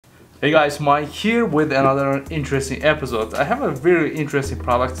Hey guys, Mike here with another interesting episode. I have a very interesting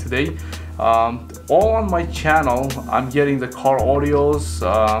product today. All on my channel, I'm getting the car audios.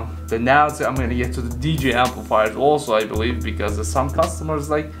 Now I'm gonna get to the DJ amplifiers also, I believe, because some customers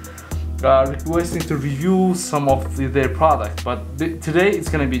requesting to review some of their product. But today it's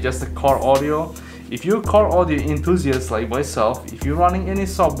gonna be just a car audio. If you're a car audio enthusiast like myself, if you're running any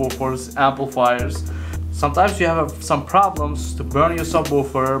subwoofers, amplifiers, sometimes you have some problems to burn your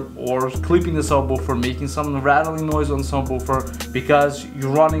subwoofer or clipping the subwoofer, making some rattling noise on subwoofer because you're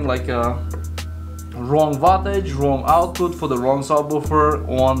running like a wrong wattage, wrong output for the wrong subwoofer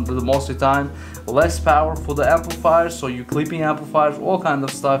on the most of the time, less power for the amplifier, so you're clipping amplifiers, all kind of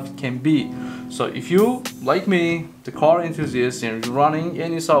stuff can be. So if you, like me, the car enthusiast, and you're running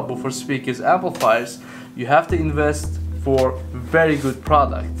any subwoofer, speakers, amplifiers, you have to invest for very good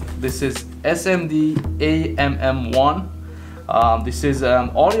product. This is SMD AMM1. This is an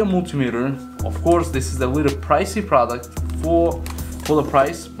audio multimeter. Of course, this is a little pricey product for the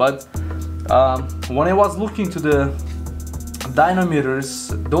price, but when I was looking to the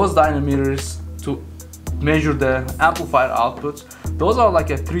dynameters, those dynameters to measure the amplifier outputs, those are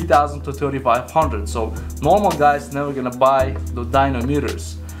like a 3,000 to 3,500. So normal guys never gonna buy the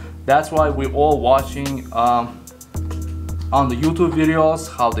dynameters. That's why we're all watching on the YouTube videos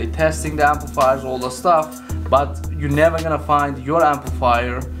how they testing the amplifiers, all the stuff, but you're never gonna find your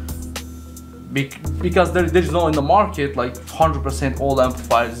amplifier because there's no in the market like 100% all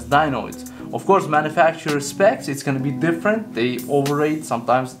amplifiers dynoids. Of course, manufacturer specs, it's gonna be different. They overrate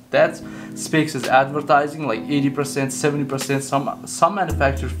sometimes. That specs is advertising like 80%, 70%. Some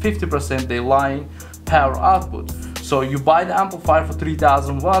manufacturers 50% they lying power output. So you buy the amplifier for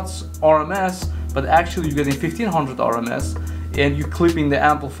 3,000 watts RMS, but actually you're getting 1,500 RMS, and you're clipping the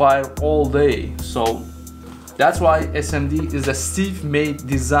amplifier all day. So that's why SMD is a Steve made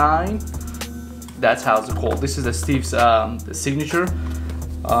design. That's how it's called. This is a Steve's signature.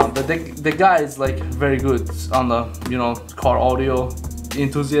 The guy is like very good on the car audio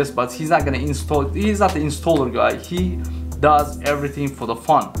enthusiast, but he's not gonna install. He's not the installer guy. He does everything for the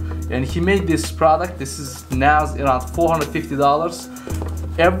fun, and he made this product. This is now around $450.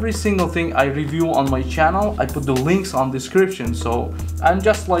 Every single thing I review on my channel, I put the links on description. So I'm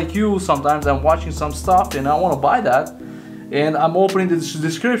just like you. Sometimes I'm watching some stuff and I want to buy that, and I'm opening the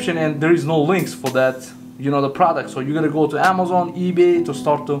description and there is no links for that, the product. So you gotta go to Amazon, eBay to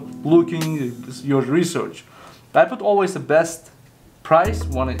start to looking your research. I put always the best price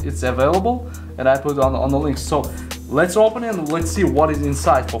when it's available, and I put on the links. So let's open it and let's see what is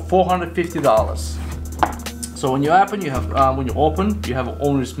inside for $450. So when you open, you have an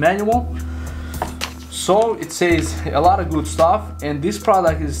owner's manual. So it says a lot of good stuff, and this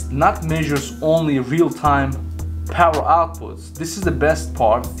product is not measures only real-time power outputs. This is the best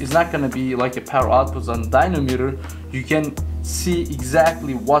part. It's not going to be like a power outputs on dynameter. You can see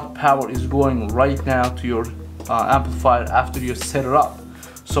exactly what power is going right now to your amplifier after you set it up.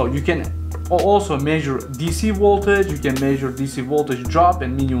 So you can also measure DC voltage. You can measure DC voltage drop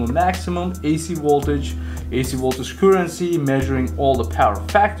and minimum maximum, AC voltage currency, measuring all the power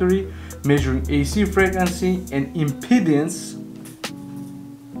factory, measuring AC frequency and impedance,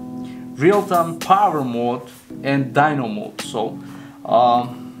 real-time power mode, and dyno mode. So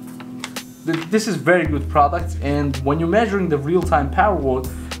this is very good product, and when you're measuring the real-time power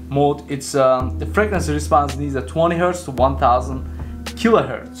mode, it's the frequency response needs a 20 Hz to 1000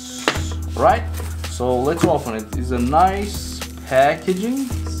 kilohertz, right? So let's open it. It's a nice packaging.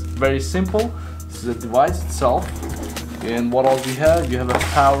 It's very simple. This is the device itself, and what else you have a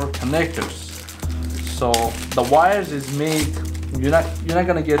power connectors. So the wires is made, you're not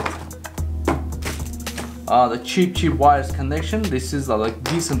gonna get the cheap wires connection. This is like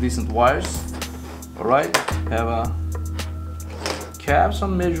decent wires. All right, have a cap,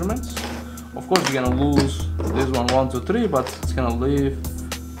 some measurements. Of course you're gonna lose this one, 1, 2, 3, but it's gonna leave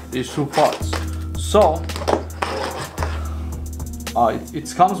these two parts. So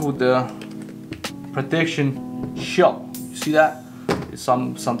it comes with the protection shell. You see that?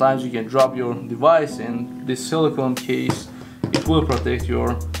 Sometimes you can drop your device, and this silicone case, it will protect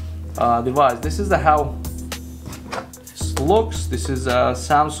your device. This is how it looks. This is a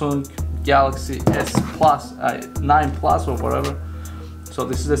Samsung Galaxy S Plus, 9 Plus or whatever. So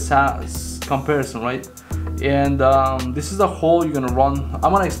this is a comparison, right? And this is the hole you're gonna run.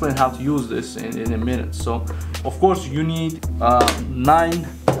 I'm gonna explain how to use this in a minute. So of course you need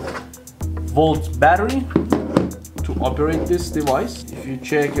 9-volt battery to operate this device. If you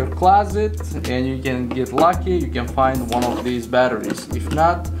check your closet and you can get lucky, you can find one of these batteries. If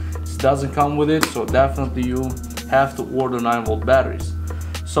not, it doesn't come with it, so definitely you have to order 9-volt batteries.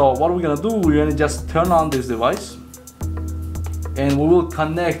 So what we're gonna do, we're gonna just turn on this device and we will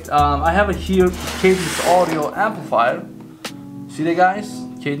connect. I have here Cadence Audio amplifier. See that, guys?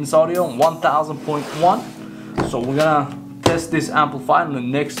 Cadence Audio 1000.1. So we're gonna test this amplifier in the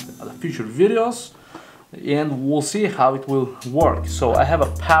next future videos, and we'll see how it will work. So I have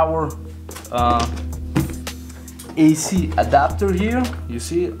a power AC adapter here. You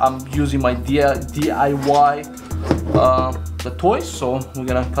see, I'm using my DIY the toys, so we're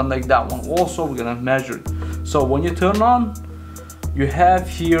gonna connect that one. Also, we're gonna measure it. So when you turn on, you have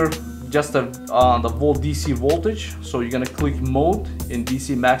here just the volt DC voltage. So you're gonna click mode in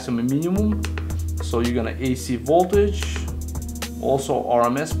DC maximum minimum. So you're gonna AC voltage, also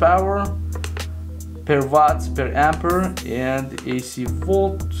RMS power, per watts per ampere, and AC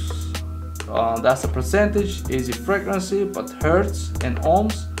volts. That's the percentage, AC frequency, but hertz and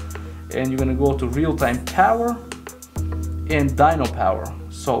ohms. And you're gonna go to real-time power and dyno power.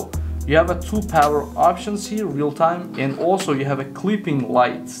 So you have two power options here, real-time, and also you have a clipping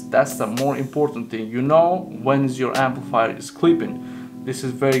lights. That's the more important thing. You know when your amplifier is clipping. This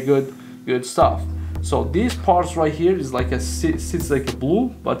is very good stuff. So these parts right here is like sits like a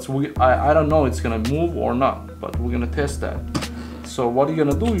blue, but I don't know it's gonna move or not, but we're gonna test that. So what you're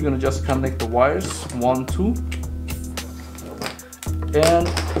gonna do, you're gonna just connect the wires 1, 2, and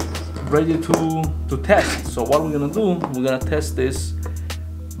ready to test. So what we're gonna do, we're gonna test this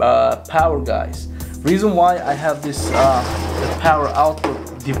power, guys. Reason why I have this the power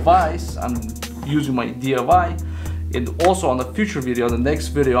output device, I'm using my DIY, and also on the future video, the next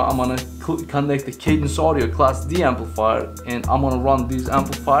video, I'm gonna connect the Cadence Audio Class D amplifier, and I'm gonna run this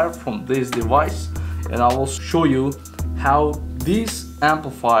amplifier from this device, and I will show you how this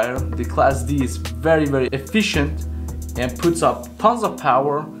amplifier, the Class D, is very efficient and puts up tons of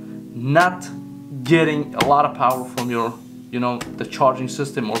power, not getting a lot of power from your, the charging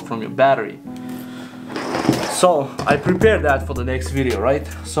system or from your battery. So I prepared that for the next video, right?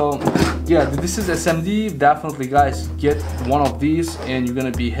 So yeah, this is SMD. Definitely, guys, get one of these and you're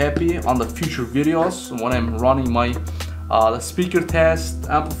gonna be happy on the future videos when I'm running my the speaker test,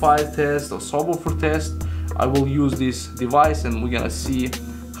 amplifier test, or subwoofer test. I will use this device and we're gonna see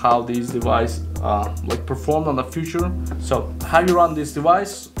how this device like performed on the future. So how you run this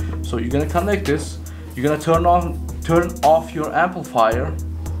device? So you're gonna connect this, you're gonna turn off your amplifier.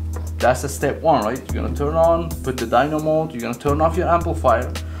 That's the step one, right? You're gonna turn on, put the dyno mode, you're gonna turn off your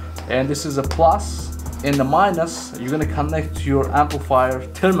amplifier, and this is a plus. And the minus, you're gonna connect to your amplifier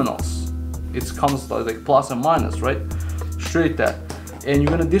terminals. It comes like plus and minus, right? Straight that. And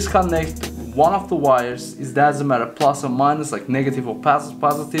you're gonna disconnect one of the wires. It doesn't matter, plus or minus, like negative or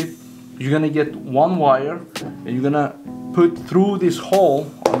positive. You're gonna get one wire and you're gonna put through this hole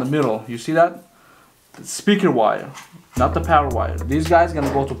on the middle. You see that? The speaker wire, not the power wire. This guy's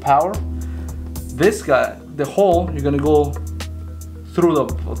gonna go to power. This guy, the hole, you're gonna go through the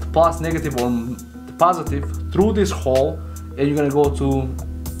plus, negative, or the positive through this hole, and you're gonna go to,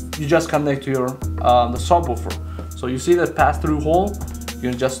 you just connect to your the subwoofer. So you see that pass-through hole,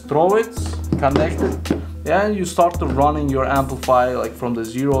 you're gonna just throw it, connect it, and you start to running your amplifier like from the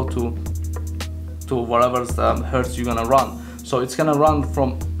 0 to whatever hertz you're gonna run. So it's gonna run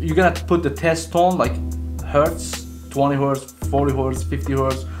from, you're gonna put the test tone like hertz, 20 hertz, 40 hertz, 50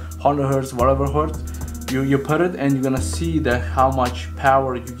 hertz, 100 hertz, whatever hertz. You put it and you're gonna see how much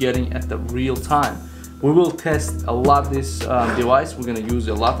power you're getting at the real time. We will test a lot this device. We're gonna use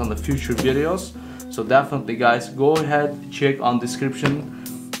it a lot on the future videos. So definitely, guys, go ahead, check on description.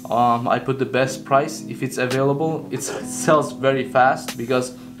 I put the best price if it's available. It sells very fast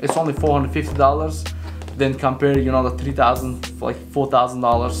because it's only $450. Then compare, the $3,000, like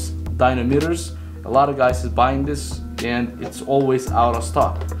 $4,000 dynameters. A lot of guys is buying this and it's always out of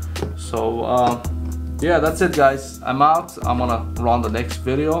stock. So yeah, that's it, guys. I'm out. I'm gonna run the next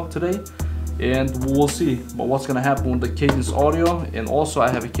video today and we'll see what's gonna happen with the Cadence Audio, and also I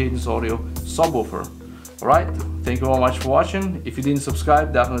have a Cadence Audio subwoofer. Alright, thank you very much for watching. If you didn't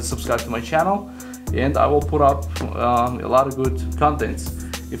subscribe, definitely subscribe to my channel, and I will put up a lot of good contents.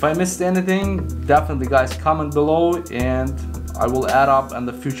 If I missed anything, definitely, guys, comment below and I will add up in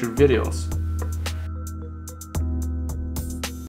the future videos.